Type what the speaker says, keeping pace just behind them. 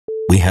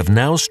We have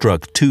now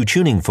struck two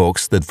tuning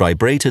forks that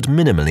vibrate at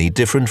minimally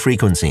different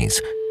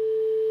frequencies.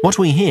 What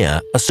we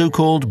hear are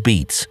so-called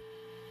beats.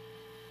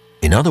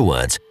 In other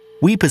words,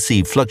 we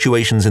perceive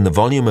fluctuations in the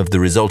volume of the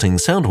resulting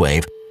sound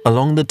wave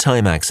along the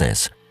time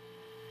axis.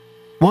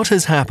 What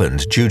has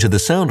happened due to the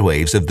sound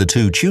waves of the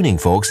two tuning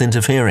forks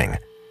interfering?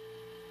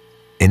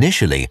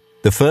 Initially,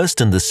 the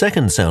first and the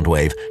second sound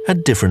wave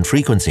had different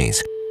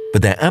frequencies,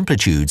 but their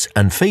amplitudes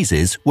and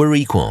phases were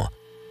equal.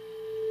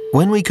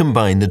 When we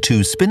combine the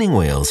two spinning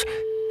wheels,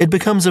 it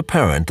becomes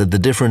apparent that the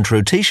different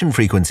rotation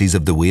frequencies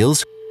of the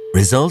wheels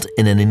result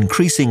in an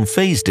increasing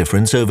phase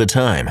difference over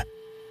time.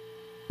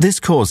 This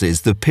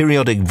causes the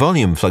periodic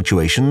volume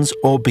fluctuations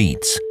or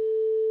beats.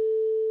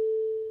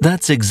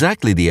 That's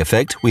exactly the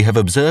effect we have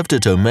observed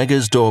at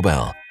Omega's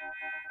doorbell.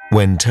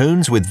 When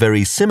tones with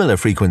very similar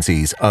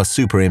frequencies are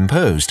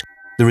superimposed,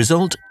 the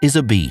result is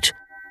a beat.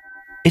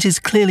 It is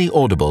clearly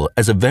audible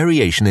as a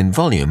variation in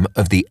volume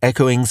of the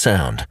echoing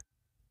sound.